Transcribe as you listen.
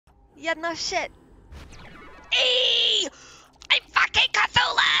Yeah, no shit. Eee! I'm fucking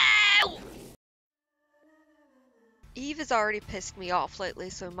Cthulhu! Eve has already pissed me off lately,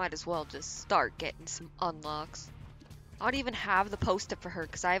 so we might as well just start getting some unlocks. I don't even have the post-it for her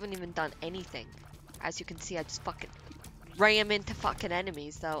because I haven't even done anything. As you can see, I just fucking ram into fucking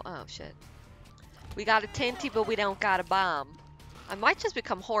enemies, though. Oh, shit. We got a tinty, but we don't got a bomb. I might just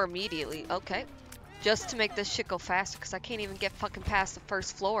become whore immediately. Okay. Just to make this shit go faster, because I can't even get fucking past the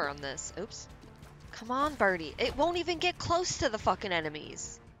first floor on this. Oops. Come on, Birdie. It won't even get close to the fucking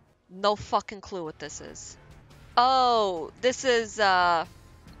enemies. No fucking clue what this is. Oh, this is, the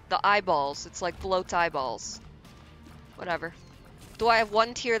eyeballs. It's like bloat's eyeballs. Whatever. Do I have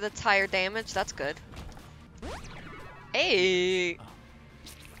one tier that's higher damage? That's good. Hey!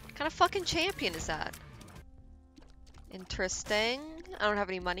 What kind of fucking champion is that? Interesting. I don't have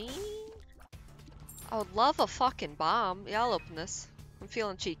any money. I would love a fucking bomb. Yeah, I'll open this. I'm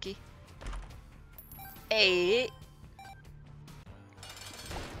feeling cheeky. Hey!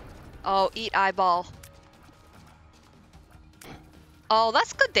 Oh, eat eyeball. Oh,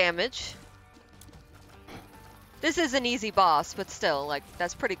 that's good damage. This is an easy boss, but still, like,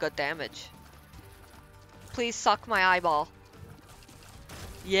 that's pretty good damage. Please suck my eyeball.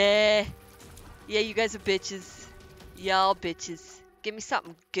 Yeah. Yeah, you guys are bitches. Y'all bitches. Give me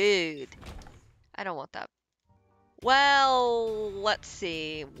something good. I don't want that. Well, let's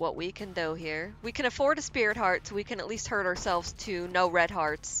see what we can do here. We can afford a spirit heart, so we can at least hurt ourselves to no red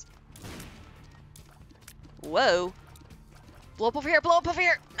hearts. Whoa. Blow up over here, blow up over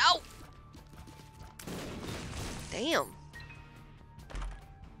here! No! Damn.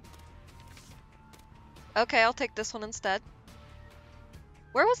 Okay, I'll take this one instead.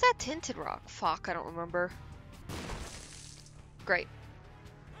 Where was that tinted rock? Fuck, I don't remember. Great.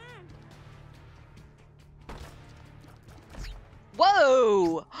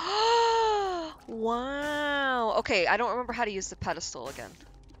 Whoa! Wow. Okay, I don't remember how to use the pedestal again.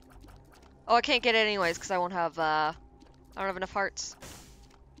 Oh, I can't get it anyways because I won't have, I don't have enough hearts.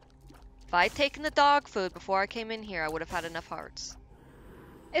 If I'd taken the dog food before I came in here, I would have had enough hearts.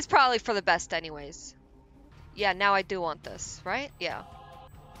 It's probably for the best anyways. Yeah, now I do want this, right? Yeah.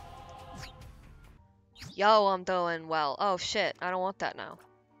 Yo, I'm doing well. Oh shit, I don't want that now.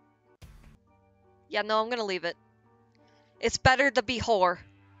 Yeah, no, I'm gonna leave it. It's better to be whore.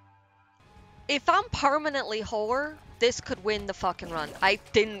 If I'm permanently whore, this could win the fucking run. I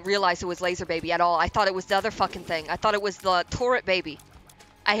didn't realize it was Laser Baby at all. I thought it was the other fucking thing. I thought it was the Turret Baby.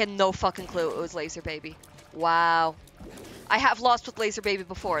 I had no fucking clue it was Laser Baby. Wow. I have lost with Laser Baby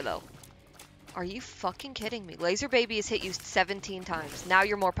before, though. Are you fucking kidding me? Laser Baby has hit you 17 times. Now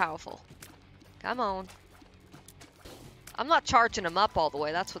you're more powerful. Come on. I'm not charging him up all the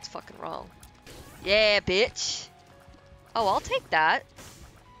way. That's what's fucking wrong. Yeah, bitch. Oh, I'll take that.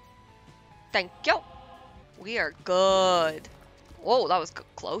 Thank you. We are good. Whoa, that was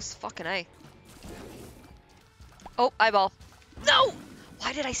close. Fucking A. Oh, eyeball. No!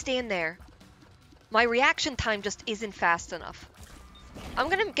 Why did I stand there? My reaction time just isn't fast enough. I'm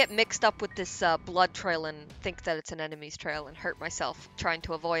gonna get mixed up with this blood trail and think that it's an enemy's trail and hurt myself trying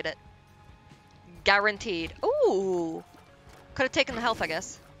to avoid it. Guaranteed. Ooh! Could have taken the health, I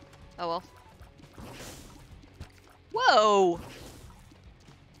guess. Oh well. Whoa!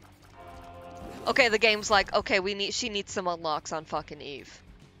 Okay, the game's like, okay, she needs some unlocks on fucking Eve.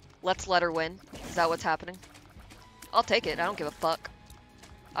 Let's let her win. Is that what's happening? I'll take it. I don't give a fuck.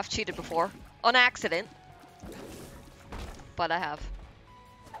 I've cheated before. On accident. But I have.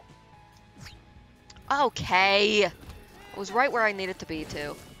 Okay. I was right where I needed to be,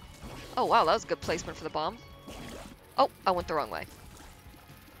 too. Oh, wow, that was a good placement for the bomb. Oh, I went the wrong way.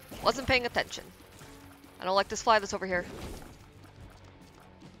 Wasn't paying attention. I don't like this fly that's over here.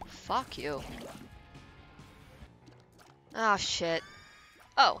 Fuck you. Ah, shit.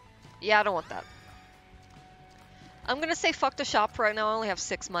 Oh. Yeah, I don't want that. I'm gonna say fuck the shop for right now. I only have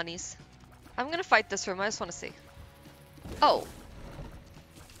 6 monies. I'm gonna fight this room. I just want to see. Oh.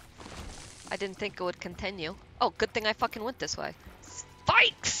 I didn't think it would continue. Oh, good thing I fucking went this way.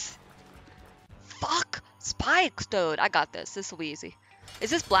 Spikes! Fuck! Spikes, dude. I got this. This will be easy. Is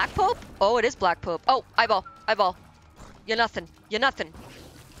this Black Pope? Oh, it is Black Pope. Oh, eyeball. Eyeball. You're nothing. You're nothing.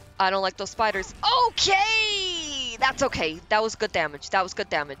 I don't like those spiders. Okay! That's okay. That was good damage. That was good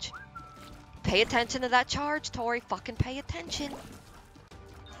damage. Pay attention to that charge, Tori. Fucking pay attention.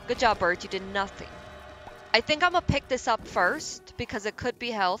 Good job, Bird. You did nothing. I think I'm gonna pick this up first because it could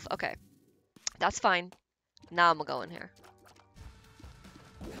be health. Okay. That's fine. Now I'm gonna go in here.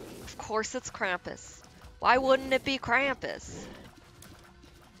 Of course it's Krampus. Why wouldn't it be Krampus?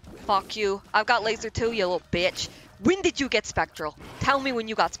 Fuck you. I've got laser too, you little bitch. When did you get Spectral? Tell me when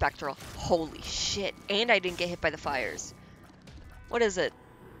you got Spectral. Holy shit. And I didn't get hit by the fires. What is it?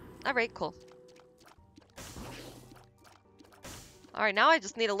 Alright, cool. Alright, now I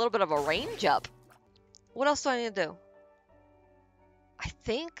just need a little bit of a range up. What else do I need to do? I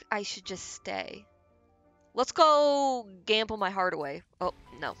think I should just stay. Let's go gamble my heart away. Oh,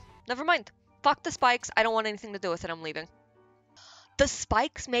 no. Never mind. Fuck the spikes. I don't want anything to do with it. I'm leaving. The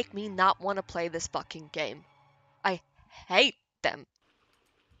spikes make me not want to play this fucking game. I hate them.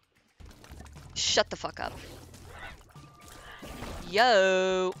 Shut the fuck up.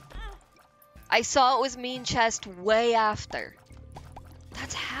 Yo. I saw it was mean chest way after.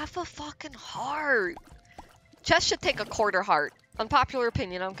 That's half a fucking heart. Chest should take a quarter heart. Unpopular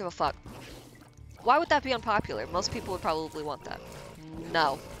opinion, I don't give a fuck. Why would that be unpopular? Most people would probably want that.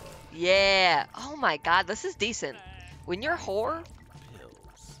 No. Yeah. Oh my god, this is decent. When you're whore,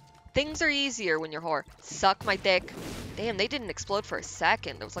 things are easier when you're whore. Suck my dick. Damn, they didn't explode for a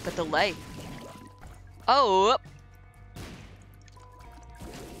second. There was like a delay. Oh.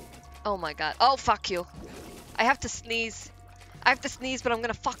 Oh my god. Oh, fuck you. I have to sneeze. I have to sneeze, but I'm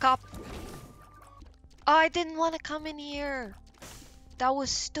gonna fuck up. Oh, I didn't want to come in here. That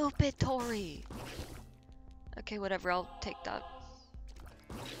was stupid, Tori. Okay, whatever. I'll take that.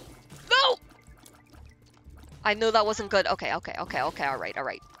 No! I knew that wasn't good. Okay.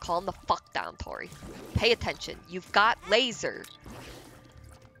 Alright. Calm the fuck down, Tori. Pay attention. You've got laser.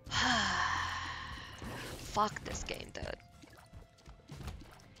 Fuck this game, dude.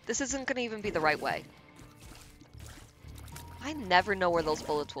 This isn't gonna even be the right way. I never know where those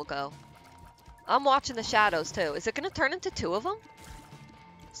bullets will go. I'm watching the shadows, too. Is it gonna turn into two of them?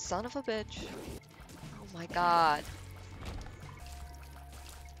 Son of a bitch. Oh my god.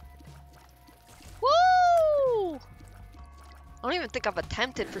 Woo! I don't even think I've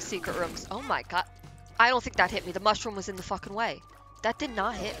attempted for secret rooms. Oh my god. I don't think that hit me. The mushroom was in the fucking way. That did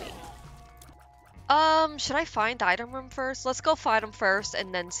not hit me. Should I find the item room first? Let's go find them first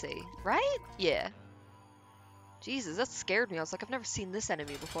and then see. Right? Yeah. Jesus, that scared me. I was like, I've never seen this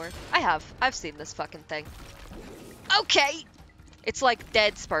enemy before. I have. I've seen this fucking thing. Okay! It's like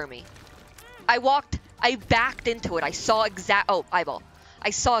dead spermy. I backed into it. I saw oh, eyeball. I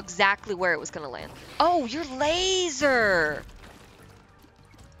saw exactly where it was gonna land. Oh, you're laser!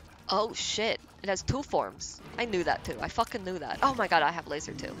 Oh, shit. It has two forms. I knew that, too. I fucking knew that. Oh my god, I have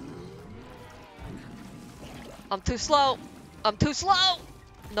laser, too. I'm too slow. I'm too slow!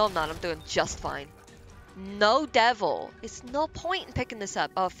 No, I'm not. I'm doing just fine. No devil. It's no point in picking this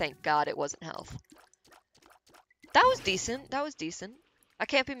up. Oh, thank god it wasn't health. That was decent. That was decent. I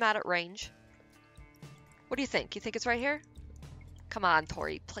can't be mad at range. What do you think? You think it's right here? Come on,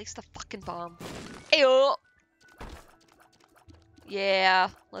 Tori. Place the fucking bomb. Ayo! Yeah.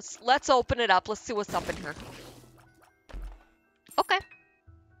 Let's open it up. Let's see what's up in here. Okay.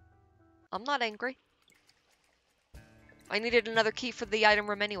 I'm not angry. I needed another key for the item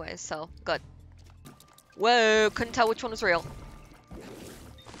room anyway, so good. Whoa, couldn't tell which one was real.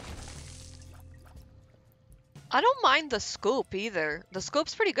 I don't mind the scoop either. The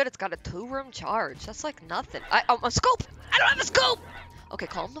scoop's pretty good. It's got a 2-room charge. That's like nothing. A scoop! I don't have a scoop! Okay,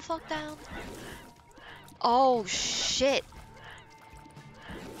 calm the fuck down. Oh, shit.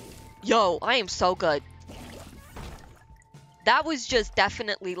 Yo, I am so good. That was just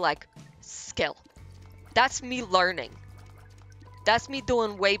definitely like skill. That's me learning. That's me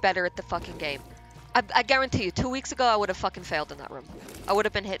doing way better at the fucking game. I guarantee you, 2 weeks ago, I would have fucking failed in that room. I would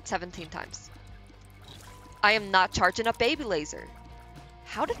have been hit 17 times. I am not charging up baby laser.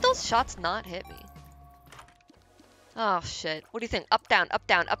 How did those shots not hit me? Oh, shit. What do you think? Up, down, up,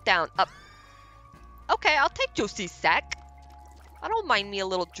 down, up, down, up. Okay, I'll take juicy sack. I don't mind me a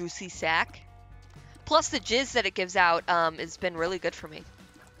little juicy sack. Plus, the jizz that it gives out has been really good for me.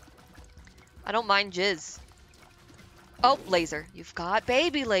 I don't mind jizz. Oh, laser. You've got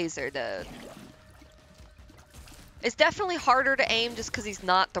baby laser, dude. It's definitely harder to aim just because he's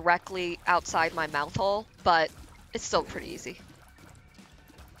not directly outside my mouth hole, but it's still pretty easy.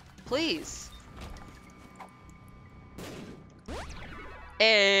 Please.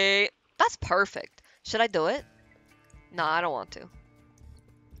 Hey, that's perfect. Should I do it? No, I don't want to.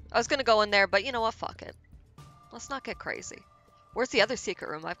 I was gonna go in there, but you know what? Fuck it. Let's not get crazy. Where's the other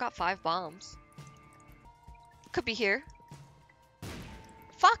secret room? I've got 5 bombs. Could be here.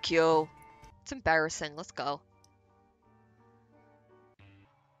 Fuck you. It's embarrassing. Let's go.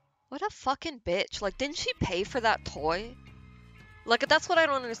 What a fucking bitch. Like, didn't she pay for that toy? Like, that's what I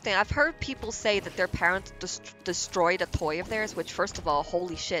don't understand. I've heard people say that their parents destroyed a toy of theirs, which, first of all,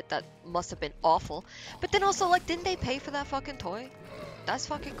 holy shit, that must have been awful. But then also, like, didn't they pay for that fucking toy? That's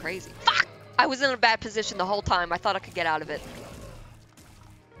fucking crazy. Fuck! I was in a bad position the whole time. I thought I could get out of it.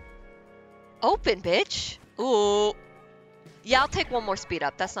 Open, bitch. Ooh. Yeah, I'll take one more speed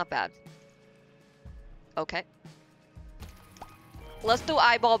up. That's not bad. Okay. Let's do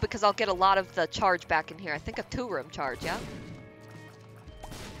eyeball because I'll get a lot of the charge back in here. I think a 2-room charge, yeah?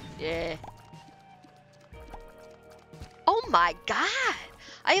 Yeah. Oh my god!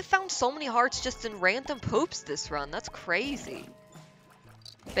 I have found so many hearts just in random poops this run. That's crazy.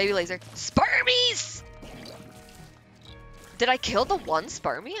 Baby laser. Spermies! Did I kill the one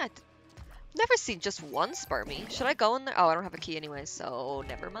Spermie? I've never seen just one Spermie. Should I go in there? Oh, I don't have a key anyway, so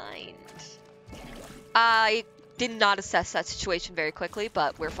never mind. I did not assess that situation very quickly,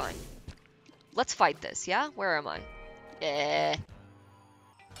 but we're fine. Let's fight this, yeah? Where am I? Yeah.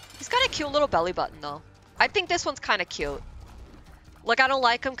 He's got a cute little belly button, though. I think this one's kind of cute. Like, I don't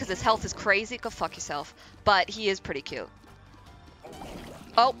like him because his health is crazy. Go fuck yourself. But he is pretty cute.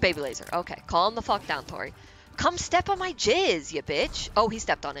 Oh, baby laser. Okay, calm the fuck down, Tori. Come step on my jizz, you bitch. Oh, he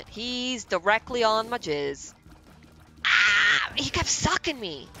stepped on it. He's directly on my jizz. Ah! He kept sucking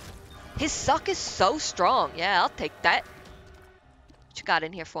me. His suck is so strong. Yeah, I'll take that. What you got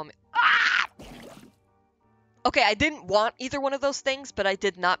in here for me? Ah! Okay, I didn't want either one of those things, but I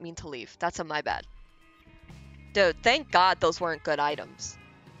did not mean to leave. That's on my bad. Dude, thank God those weren't good items.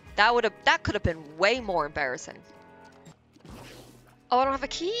 That could have been way more embarrassing. Oh, I don't have a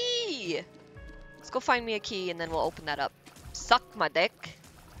key. Let's go find me a key and then we'll open that up. Suck my dick.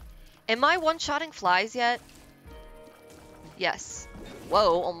 Am I one-shotting flies yet? Yes.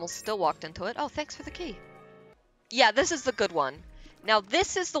 Whoa, almost still walked into it. Oh, thanks for the key. Yeah, this is the good one. Now,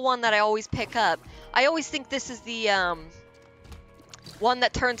 this is the one that I always pick up. I always think this is the one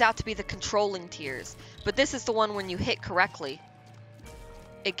that turns out to be the controlling tiers. But this is the one when you hit correctly,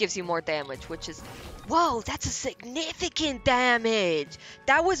 it gives you more damage, which is... Whoa, that's a significant damage!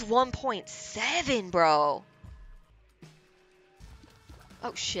 That was 1.7, bro!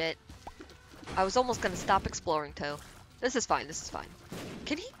 Oh, shit. I was almost gonna stop exploring, too. This is fine, this is fine.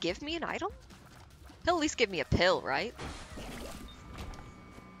 Can he give me an item? He'll at least give me a pill, right?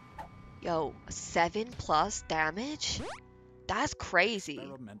 Yo, 7+ damage? That's crazy.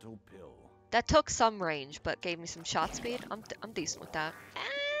 Experimental pill. That took some range, but gave me some shot speed. I'm decent with that.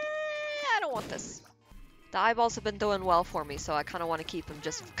 I don't want this. The eyeballs have been doing well for me, so I kind of want to keep them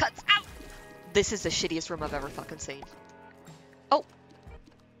just cuts out. This is the shittiest room I've ever fucking seen. Oh,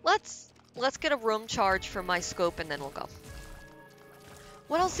 let's get a room charge for my scope and then we'll go.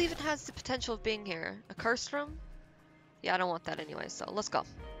 What else even has the potential of being here? A cursed room? Yeah, I don't want that anyway, so let's go.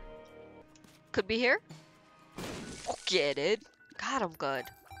 Could be here. Oh, get it. God, I'm good.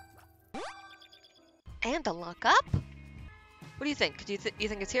 And a lock up? What do you think? You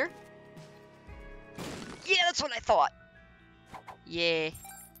think it's here? Yeah, that's what I thought. Yeah.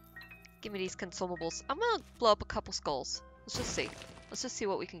 Give me these consumables. I'm gonna blow up a couple skulls. Let's just see. Let's just see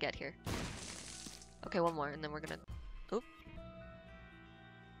what we can get here. Okay, one more, and then we're gonna... Oop.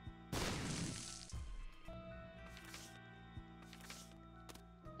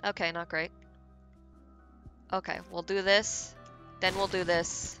 Okay, not great. Okay, we'll do this. Then we'll do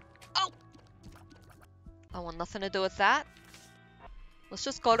this. Oh! I want nothing to do with that. Let's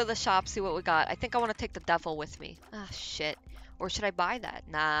just go to the shop, see what we got. I think I want to take the devil with me. Ah, shit. Or should I buy that?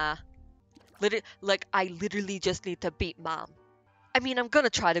 Nah. I literally just need to beat Mom. I mean, I'm gonna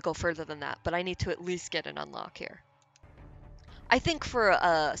try to go further than that, but I need to at least get an unlock here. I think for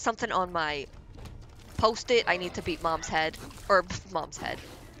something on my post-it, I need to beat Mom's head. Or, Mom's head.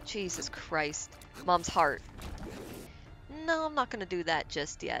 Jesus Christ. Mom's heart. No, I'm not gonna do that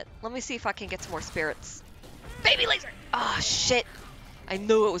just yet. Let me see if I can get some more spirits. Baby laser! Ah, shit! I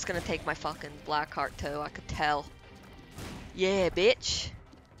knew it was gonna take my fucking black heart too. I could tell. Yeah, bitch.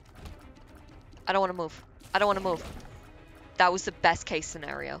 I don't want to move. I don't want to move. That was the best case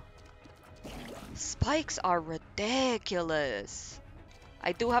scenario. Spikes are ridiculous.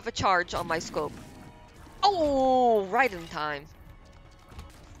 I do have a charge on my scope. Oh, right in time.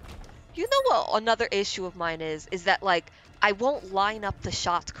 You know what another issue of mine is that, like, I won't line up the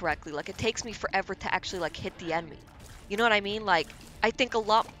shots correctly. Like, it takes me forever to actually, like, hit the enemy. You know what I mean? Like, I think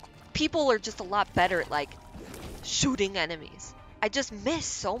people are just a lot better at, like, shooting enemies. I just miss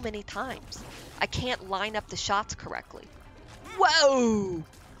so many times. I can't line up the shots correctly. Whoa!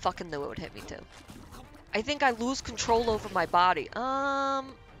 Fucking knew it would hit me too. I think I lose control over my body.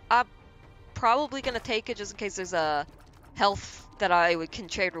 I'm probably gonna take it just in case there's a health that I can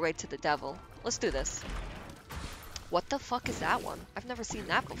trade away to the devil. Let's do this. What the fuck is that one? I've never seen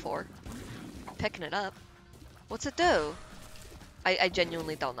that before. I'm picking it up. What's it do? I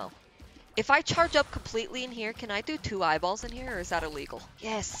genuinely don't know. If I charge up completely in here, can I do 2 eyeballs in here, or is that illegal?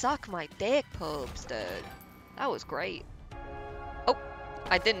 Yeah, suck my dick, Popes, dude. That was great. Oh,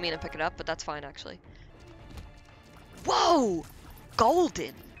 I didn't mean to pick it up, but that's fine, actually. Whoa!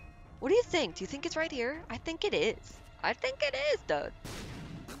 Golden! What do you think? Do you think it's right here? I think it is. I think it is, dude.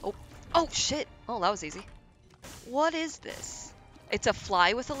 Oh, oh shit! Oh, that was easy. What is this? It's a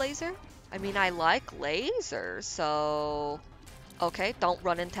fly with a laser? I mean, I like lasers, so... Okay, don't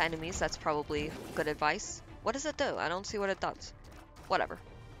run into enemies. That's probably good advice. What does it do? I don't see what it does. Whatever.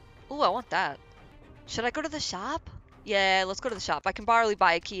 Ooh, I want that. Should I go to the shop? Yeah, let's go to the shop. I can probably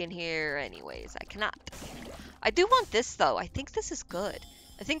buy a key in here anyways. I cannot. I do want this, though. I think this is good.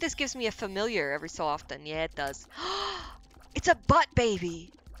 I think this gives me a familiar every so often. Yeah, it does. It's a butt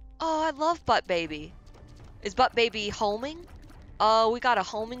baby. Oh, I love butt baby. Is butt baby homing? Oh, we got a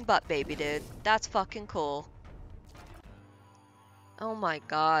homing butt baby, dude. That's fucking cool. Oh my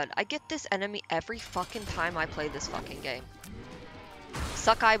god. I get this enemy every fucking time I play this fucking game.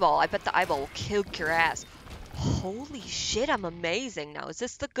 Suck eyeball. I bet the eyeball will kick your ass. Holy shit, I'm amazing now. Is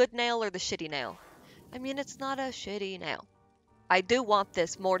this the good nail or the shitty nail? I mean, it's not a shitty nail. I do want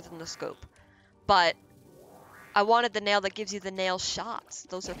this more than the scoop. But I wanted the nail that gives you the nail shots.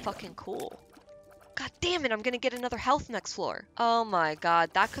 Those are fucking cool. God damn it, I'm gonna get another health next floor. Oh my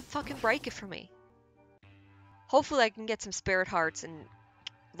god, that could fucking break it for me. Hopefully I can get some spirit hearts and,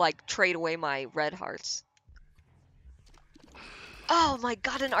 like, trade away my red hearts. Oh my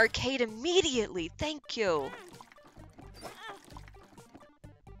god, an arcade immediately! Thank you!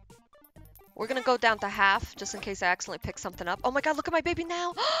 We're gonna go down to half, just in case I accidentally pick something up. Oh my god, look at my baby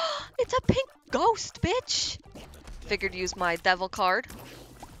now! It's a pink ghost, bitch! Figured to use my devil card.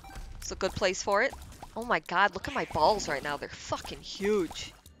 It's a good place for it. Oh my god, look at my balls right now. They're fucking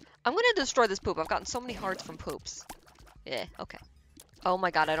huge. I'm gonna destroy this poop. I've gotten so many hearts from poops. Yeah, okay. Oh my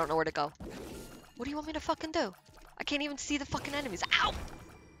god, I don't know where to go. What do you want me to fucking do? I can't even see the fucking enemies. Ow!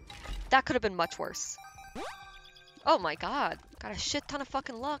 That could have been much worse. Oh my god. Got a shit ton of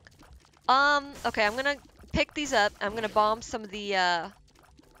fucking luck. Okay, I'm gonna pick these up. I'm gonna bomb some of the, I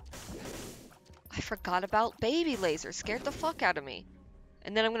forgot about baby lasers. Scared the fuck out of me.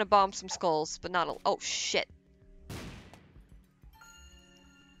 And then I'm gonna bomb some skulls, but not a- oh shit.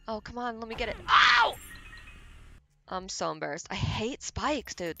 Oh, come on, let me get it. Ow! I'm so embarrassed. I hate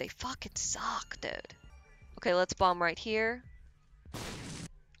spikes, dude. They fucking suck, dude. Okay, let's bomb right here.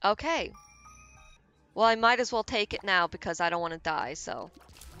 Okay. Well, I might as well take it now because I don't want to die, so.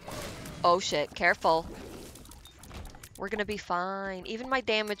 Oh shit, careful. We're gonna be fine. Even my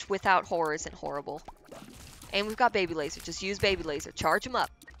damage without horror isn't horrible. And we've got baby laser. Just use baby laser. Charge him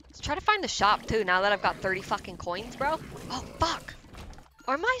up. Let's try to find the shop too now that I've got 30 fucking coins, bro. Oh, fuck.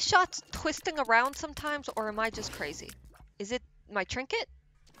 Are my shots twisting around sometimes, or am I just crazy? Is it my trinket?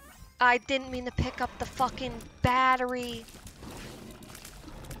 I didn't mean to pick up the fucking battery.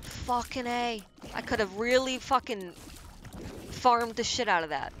 Fucking A. I could have really fucking farmed the shit out of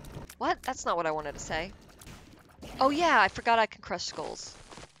that. What? That's not what I wanted to say. Oh yeah, I forgot I can crush skulls.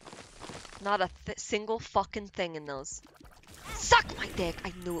 Not a single fucking thing in those. Suck my dick!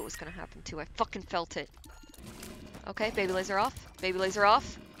 I knew it was gonna happen too. I fucking felt it. Okay, baby laser off. Baby laser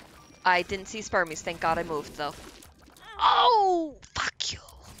off. I didn't see spermies. Thank God I moved, though. Oh! Fuck you!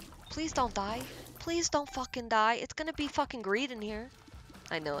 Please don't die. Please don't fucking die. It's gonna be fucking greed in here.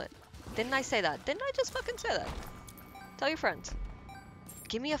 I knew it. Didn't I say that? Didn't I just fucking say that? Tell your friends.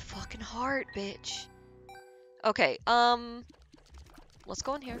 Give me a fucking heart, bitch. Okay, let's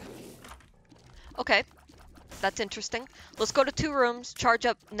go in here. Okay. That's interesting. Let's go to 2 rooms, charge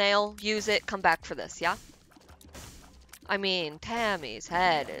up nail, use it, come back for this, yeah? I mean, Tammy's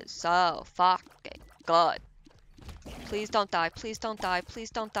head is so fucking good. Please don't die. Please don't die. Please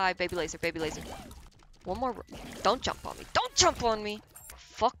don't die. Baby laser. Baby laser. One more. Don't jump on me. Don't jump on me.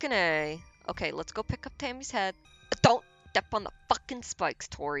 Fucking A. Okay, let's go pick up Tammy's head. Don't step on the fucking spikes,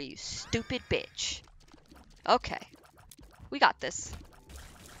 Tori, you stupid bitch. Okay. We got this.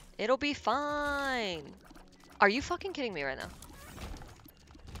 It'll be fine. Are you fucking kidding me right now?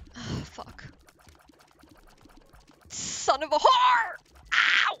 Fuck. Son of a whore!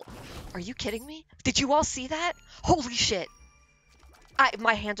 Ow! Are you kidding me? Did you all see that? Holy shit!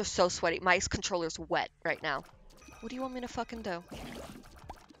 My hands are so sweaty. My controller's wet right now. What do you want me to fucking do?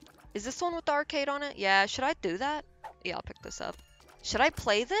 Is this the one with the arcade on it? Yeah, should I do that? Yeah, I'll pick this up. Should I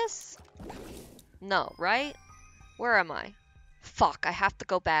play this? No, right? Where am I? Fuck, I have to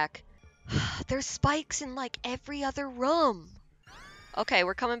go back. There's spikes in like every other room. Okay,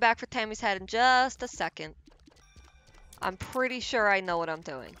 we're coming back for Tammy's head in just a second. I'm pretty sure I know what I'm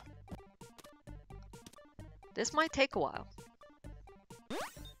doing. This might take a while.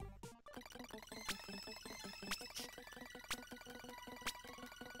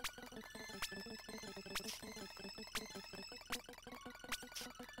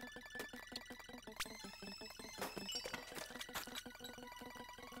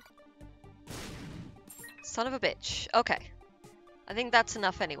 Son of a bitch. Okay. I think that's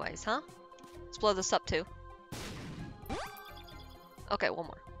enough anyways, huh? Let's blow this up too. Okay, one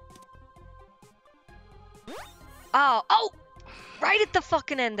more. Oh, oh! Right at the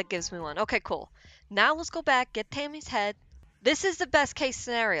fucking end that gives me one. Okay, cool. Now let's go back, get Tammy's head. This is the best case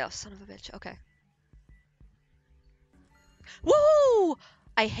scenario. Son of a bitch. Okay. Woo!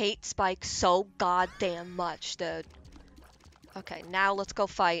 I hate Spike so goddamn much, dude. Okay, now let's go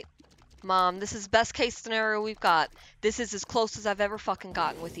fight. Mom, this is best case scenario we've got. This is as close as I've ever fucking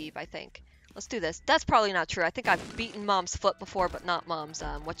gotten with Eve, I think. Let's do this. That's probably not true. I think I've beaten Mom's foot before, but not Mom's,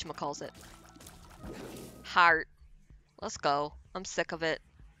 whatchamacallit. Heart. Let's go. I'm sick of it.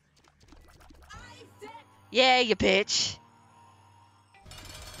 Yeah, you bitch.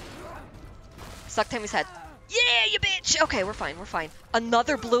 Suck Tammy's head. Yeah, you bitch! Okay, we're fine, we're fine.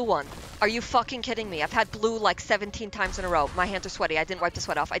 Another blue one. Are you fucking kidding me? I've had blue like 17 times in a row. My hands are sweaty. I didn't wipe the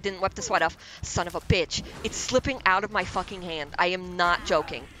sweat off. I didn't wipe the sweat off. Son of a bitch. It's slipping out of my fucking hand. I am not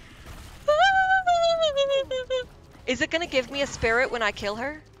joking. Is it gonna give me a spirit when I kill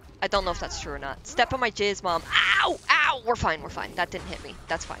her? I don't know if that's true or not. Step on my jizz, Mom. Ow! Ow! We're fine, we're fine. That didn't hit me.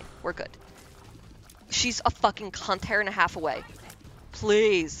 That's fine. We're good. She's a fucking cunt hair and a half away.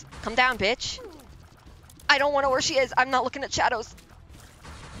 Please. Come down, bitch. I don't want to know where she is. I'm not looking at shadows.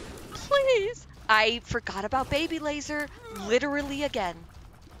 Please. I forgot about Baby Laser literally again.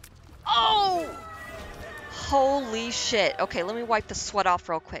 Oh! Holy shit. Okay, let me wipe the sweat off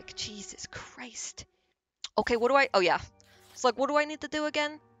real quick. Jesus Christ. Okay, what do I... Oh, yeah. It's like, what do I need to do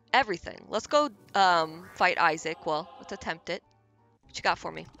again? Everything. Let's go fight Isaac. Well, let's attempt it. What you got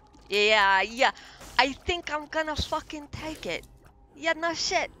for me? Yeah. I think I'm gonna fucking take it. Yeah, no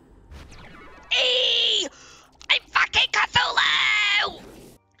shit. Eee! I'm fucking Cthulhu!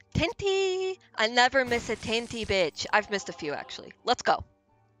 Tinty! I never miss a Tinty, bitch. I've missed a few, actually. Let's go.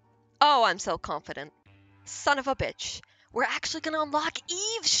 Oh, I'm so confident. Son of a bitch. We're actually gonna unlock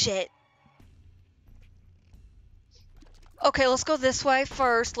Eve shit. Okay, let's go this way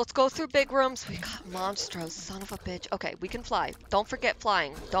first. Let's go through big rooms. We got monstros, son of a bitch. Okay, we can fly. Don't forget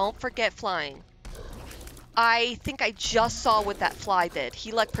flying. Don't forget flying. I think I just saw what that fly did.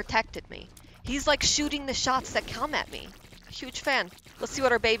 He, like, protected me. He's, like, shooting the shots that come at me. A huge fan. Let's see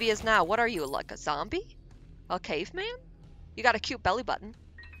what our baby is now. What are you, like a zombie? A caveman? You got a cute belly button.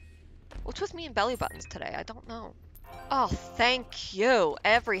 What's with me and belly buttons today? I don't know. Oh, thank you.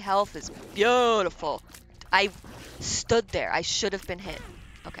 Every health is beautiful. I stood there. I should have been hit.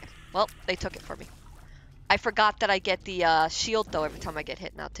 Okay. Well, they took it for me. I forgot that I get the shield, though, every time I get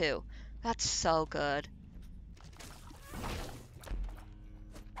hit now, too. That's so good.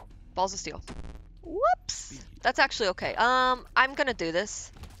 Balls of steel. Whoops. That's actually okay. I'm gonna do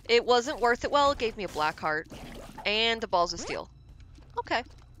this. It wasn't worth it. Well, it gave me a black heart. And the balls of steel. Okay.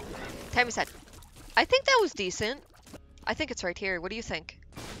 Tammy's head. I think that was decent. I think it's right here. What do you think?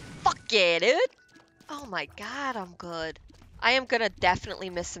 Fuck yeah, dude. Oh my god, I'm good. I am gonna definitely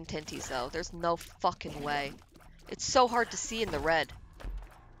miss some tinties, though. There's no fucking way. It's so hard to see in the red.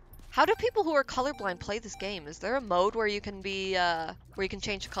 How do people who are colorblind play this game? Is there a mode where you can be, where you can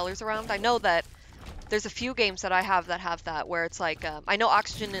change the colors around? I know that there's a few games that I have that, where it's like, I know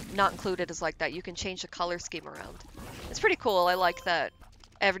Oxygen Not Included is like that. You can change the color scheme around. It's pretty cool. I like that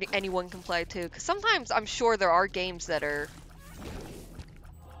anyone can play too. Because sometimes I'm sure there are games that are,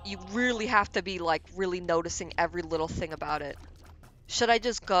 you really have to be like really noticing every little thing about it. Should I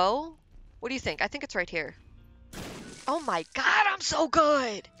just go? What do you think? I think it's right here. Oh my god, I'm so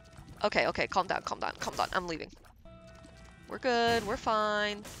good! Okay, calm down. I'm leaving. We're good, we're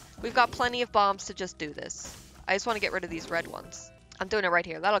fine. We've got plenty of bombs to just do this. I just want to get rid of these red ones. I'm doing it right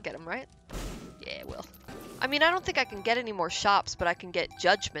here. That'll get them, right? Yeah, it will. I mean, I don't think I can get any more shops, but I can get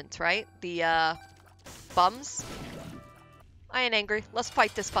judgment, right? The, bums. I ain't angry. Let's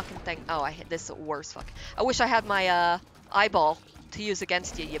fight this fucking thing. Oh, I hit this worst fuck. I wish I had my, eyeball to use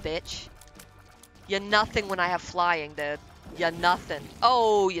against you, you bitch. You're nothing when I have flying, dude. You're nothing.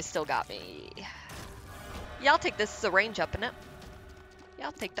 Oh, you still got me. Yeah, I'll take this as a range up, innit? Yeah,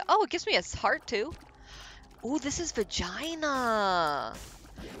 I'll take that. Oh, it gives me a heart, too. Ooh, this is vagina.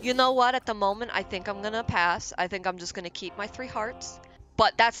 You know what? At the moment, I think I'm gonna pass. I think I'm just gonna keep my 3 hearts.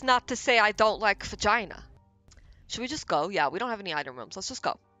 But that's not to say I don't like vagina. Should we just go? Yeah, we don't have any item rooms. Let's just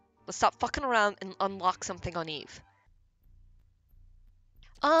go. Let's stop fucking around and unlock something on Eve.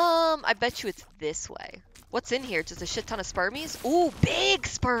 I bet you it's this way. What's in here? Just a shit ton of spermies? Ooh, big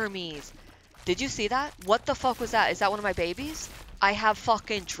spermies! Did you see that? What the fuck was that? Is that one of my babies? I have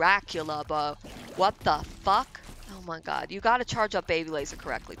fucking Dracula, bro. What the fuck? Oh my god. You gotta charge up Baby Laser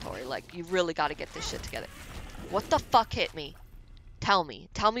correctly, Tori. Like, you really gotta get this shit together. What the fuck hit me? Tell me.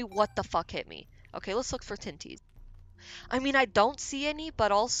 Tell me what the fuck hit me. Okay, let's look for tinties. I mean, I don't see any,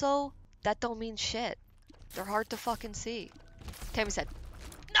 but also, that don't mean shit. They're hard to fucking see. Tammy said,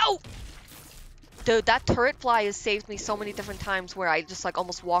 no! Dude, that turret fly has saved me so many different times where I just like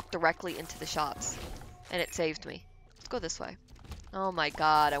almost walked directly into the shots. And it saved me. Let's go this way. Oh my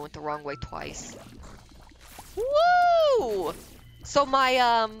god, I went the wrong way twice. Woo! So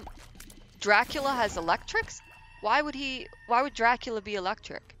my, Dracula has electrics? Why would Dracula be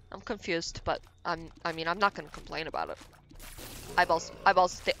electric? I'm confused, but I mean, I'm not gonna complain about it.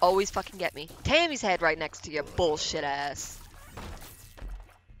 Eyeballs, they always fucking get me. Tammy's head right next to you, bullshit ass.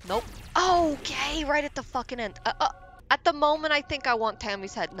 Nope. Okay, right at the fucking end. At the moment, I think I want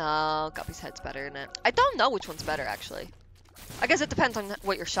Tammy's head. No, Guppy's head's better than it. I don't know which one's better, actually. I guess it depends on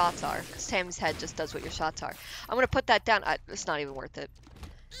what your shots are, because Tammy's head just does what your shots are. I'm gonna put that down. It's not even worth it.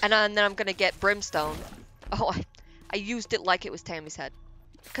 And then I'm gonna get Brimstone. Oh, I used it like it was Tammy's head.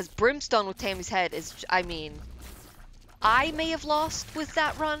 Because Brimstone with Tammy's head is, I mean, I may have lost with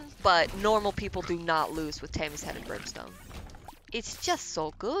that run, but normal people do not lose with Tammy's head and Brimstone. It's just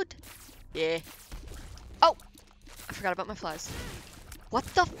so good. Yeah. Oh! I forgot about my flies. What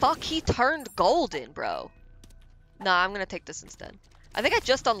the fuck? He turned golden, bro. Nah, I'm gonna take this instead. I think I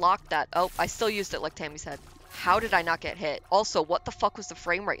just unlocked that. Oh, I still used it like Tammy's head. How did I not get hit? Also, what the fuck was the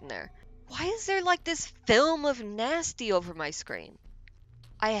frame rate in there? Why is there like this film of nasty over my screen?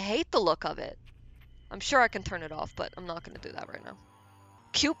 I hate the look of it. I'm sure I can turn it off, but I'm not gonna do that right now.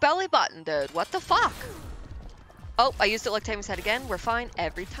 Cute belly button, dude. What the fuck? Oh, I used it like Tammy's head again. We're fine.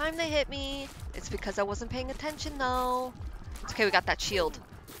 Every time they hit me, it's because I wasn't paying attention, though. It's okay, we got that shield.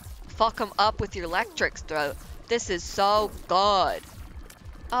 Fuck them up with your electrics, bro. This is so good.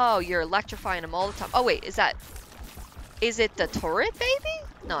 Oh, you're electrifying them all the time. Oh, wait, is it the turret, baby?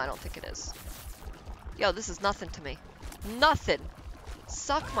 No, I don't think it is. Yo, this is nothing to me. Nothing.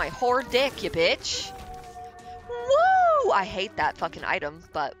 Suck my whore dick, you bitch. Woo! I hate that fucking item,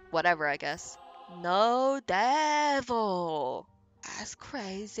 but whatever, I guess. No devil. That's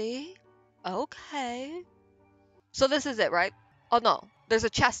crazy. Okay. So this is it, right? Oh, no. There's a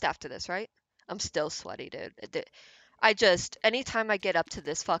chest after this, right? I'm still sweaty, dude. Anytime I get up to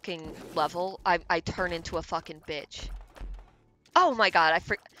this fucking level, I turn into a fucking bitch. Oh my god,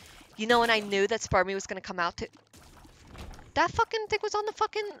 you know when I knew that Sparmy was gonna come out to... That fucking thing was on the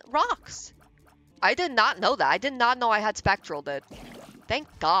fucking rocks. I did not know that. I did not know I had Spectral, dude. Thank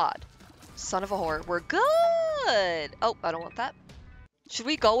god. Son of a whore. We're good! Oh, I don't want that. Should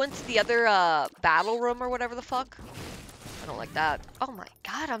we go into the other, battle room or whatever the fuck? I don't like that. Oh my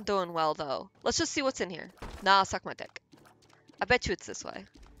god, I'm doing well, though. Let's just see what's in here. Nah, suck my dick. I bet you it's this way.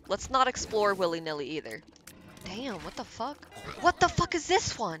 Let's not explore willy-nilly either. Damn, what the fuck? What the fuck is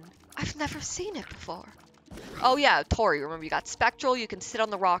this one? I've never seen it before. Oh yeah, Tori, remember you got Spectral, you can sit on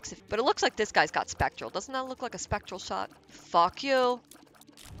the rocks, but it looks like this guy's got Spectral. Doesn't that look like a Spectral shot? Fuck you.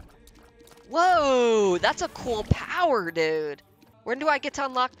 Whoa, that's a cool power, dude. When do I get to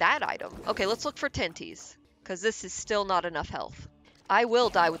unlock that item? Okay, let's look for Tinties, because this is still not enough health. I will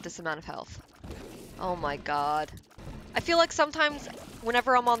die with this amount of health. Oh my god. I feel like sometimes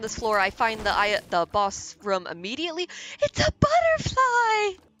whenever I'm on this floor, I find the boss room immediately. It's a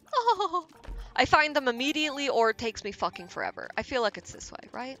butterfly! Oh. I find them immediately or it takes me fucking forever. I feel like it's this way,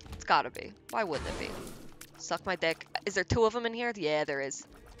 right? It's gotta be. Why wouldn't it be? Suck my dick. Is there two of them in here? Yeah, there is.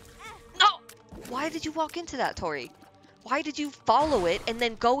 No! Why did you walk into that, Tori? Why did you follow it and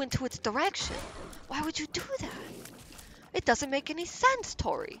then go into its direction? Why would you do that? It doesn't make any sense,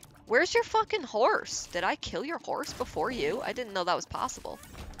 Tori. Where's your fucking horse? Did I kill your horse before you? I didn't know that was possible.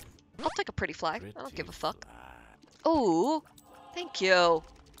 I'll take a pretty flag. I don't give a fuck. Ooh, thank you.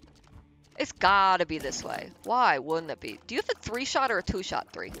 It's gotta be this way. Why wouldn't it be? Do you have a 3-shot or a 2-shot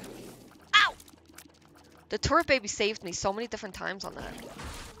 3? Ow! The turret baby saved me so many different times on that.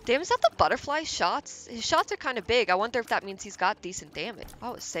 Damn, is that the butterfly shots? His shots are kind of big. I wonder if that means he's got decent damage.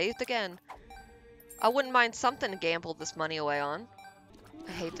 Oh, it's saved again. I wouldn't mind something to gamble this money away on.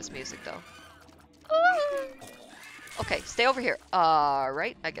 I hate this music, though. Okay, stay over here.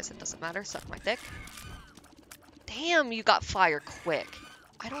 Right. I guess it doesn't matter. Suck my dick. Damn, you got fire quick.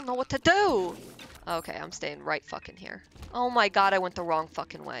 I don't know what to do. Okay, I'm staying right fucking here. Oh my god, I went the wrong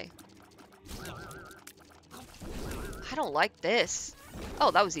fucking way. I don't like this.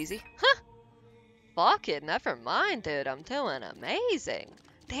 Oh, that was easy. Huh. Fuck it, never mind, dude. I'm doing amazing.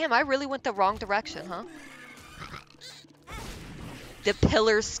 Damn, I really went the wrong direction, huh? The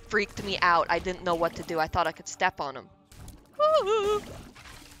pillars freaked me out. I didn't know what to do. I thought I could step on them. Woo!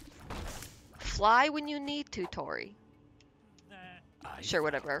 Fly when you need to, Tori. Sure,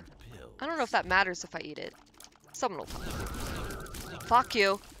 whatever. I don't know if that matters if I eat it. Someone will tell me. Fuck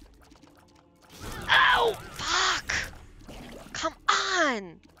you. No! Fuck! Come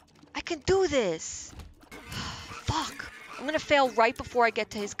on! I can do this! Fuck! I'm gonna fail right before I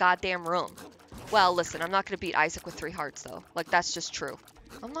get to his goddamn room. Well, listen, I'm not gonna beat Isaac with 3 hearts, though. Like, that's just true.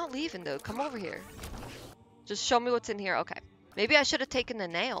 I'm not leaving, dude. Come over here. Just show me what's in here. Okay. Maybe I should have taken the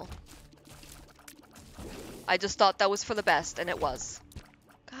nail. I just thought that was for the best, and it was.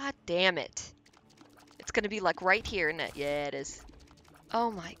 God damn it. It's gonna be, like, right here, isn't it? Yeah, it is. Oh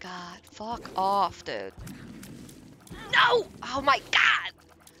my god. Fuck off, dude. No! Oh my god!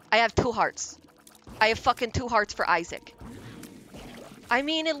 I have 2 hearts. I have fucking 2 hearts for Isaac. I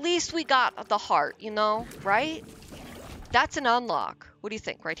mean, at least we got the heart, you know? Right? That's an unlock. What do you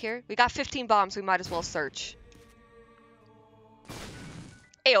think? Right here? We got 15 bombs. We might as well search.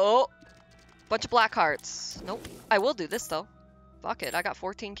 Ayo! Bunch of black hearts. Nope. I will do this, though. Fuck it. I got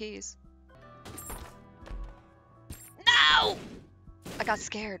 14 keys. No! I got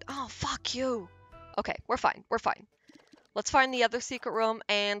scared. Oh, fuck you. Okay, we're fine. We're fine. Let's find the other secret room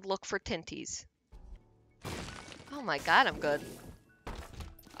and look for tinties. Oh my god, I'm good.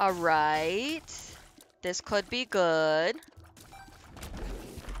 Alright. This could be good.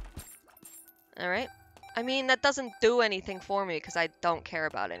 Alright. I mean, that doesn't do anything for me because I don't care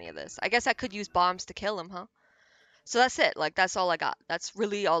about any of this. I guess I could use bombs to kill him, huh? So that's it. Like, that's all I got. That's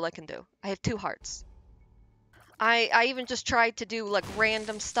really all I can do. I have 2 hearts. I even just tried to do, like,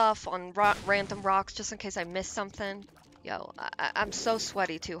 random stuff on random rocks just in case I missed something. Yo, I'm so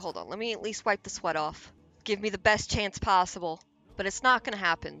sweaty, too. Hold on. Let me at least wipe the sweat off. Give me the best chance possible. But it's not going to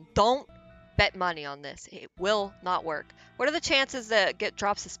happen. Don't bet money on this. It will not work. What are the chances that it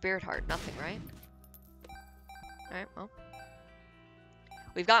drops a spirit heart? Nothing, right? Alright, well.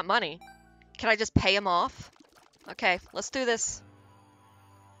 We've got money. Can I just pay him off? Okay, let's do this.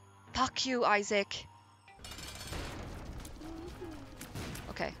 Fuck you, Isaac.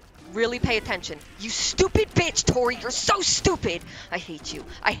 Okay, really pay attention. You stupid bitch, Tori. You're so stupid. I hate you.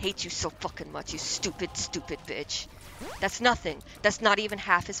 I hate you so fucking much, you stupid, stupid bitch. That's nothing. That's not even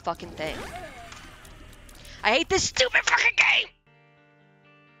half his fucking thing. I hate this stupid fucking game!